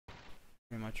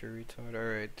Pretty much a retard.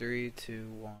 Alright, 3, 2,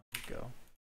 1, go.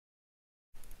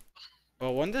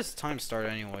 Well, when does time start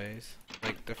anyways?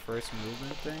 Like the first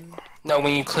movement thing? No,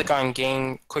 when you click on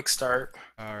game quick start.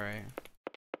 Alright.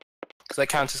 Because that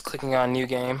counts as clicking on new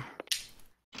game.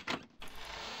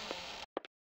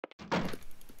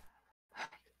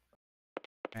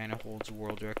 Man, it holds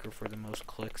world record for the most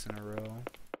clicks in a row.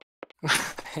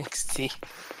 Thanks, T.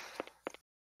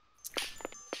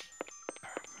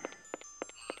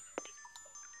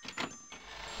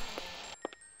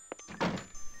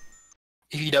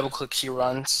 If you double click, she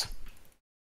runs.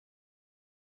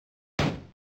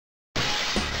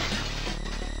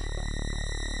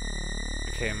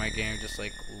 Okay, my game just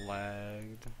like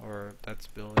lagged, or that's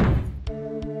Billy.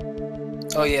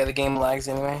 Oh yeah, the game lags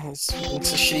anyway. It's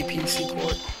a shitty PC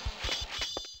port.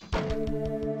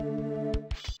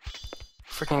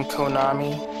 Freaking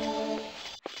Konami.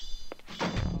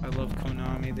 I love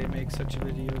Konami. They make such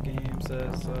video games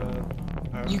as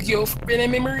Yu-Gi-Oh!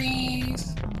 Forbidden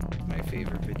Memories. my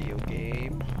favorite video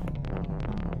game.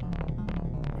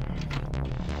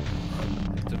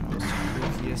 The most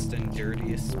goofiest and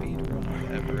dirtiest speedrun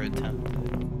I've ever attempted.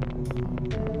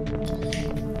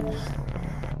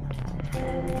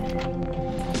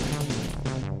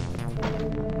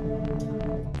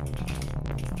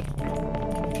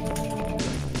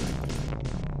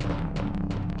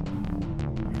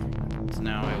 So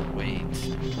now I wait.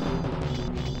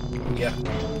 Yeah.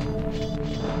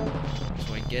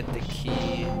 So I get the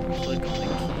key, click on the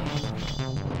key,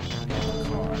 and hit the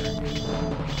car.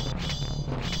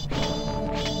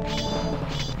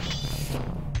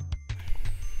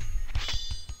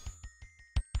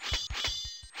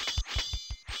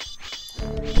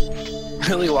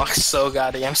 Really walks so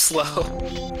goddamn slow.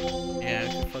 Yeah,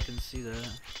 I can fucking see that.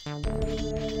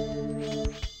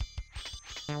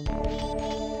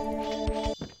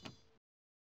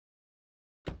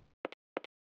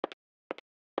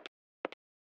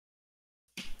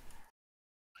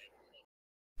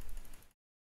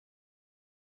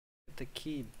 The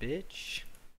key, bitch.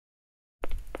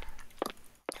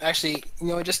 Actually, you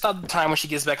know, just stop the time when she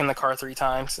gets back in the car 3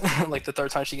 times. Like the 3rd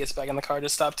time she gets back in the car,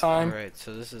 just stop time. Alright,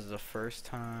 so this is the first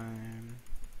time.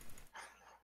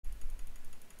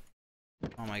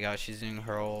 Oh my gosh, she's doing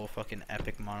her whole fucking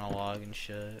epic monologue and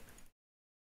shit.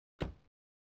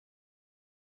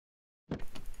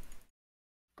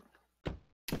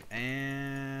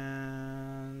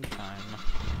 And time.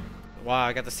 Wow,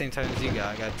 I got the same time as you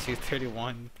got. I got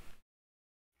 2:31.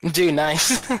 Dude,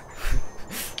 nice.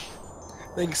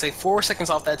 They can say 4 seconds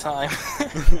off that time.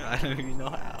 I don't even know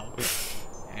how.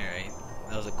 Alright,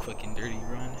 that was a quick and dirty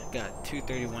run. Got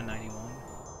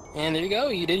 2:31.91. And there you go.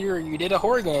 You did a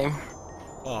horror game.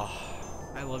 Oh,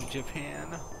 I love Japan.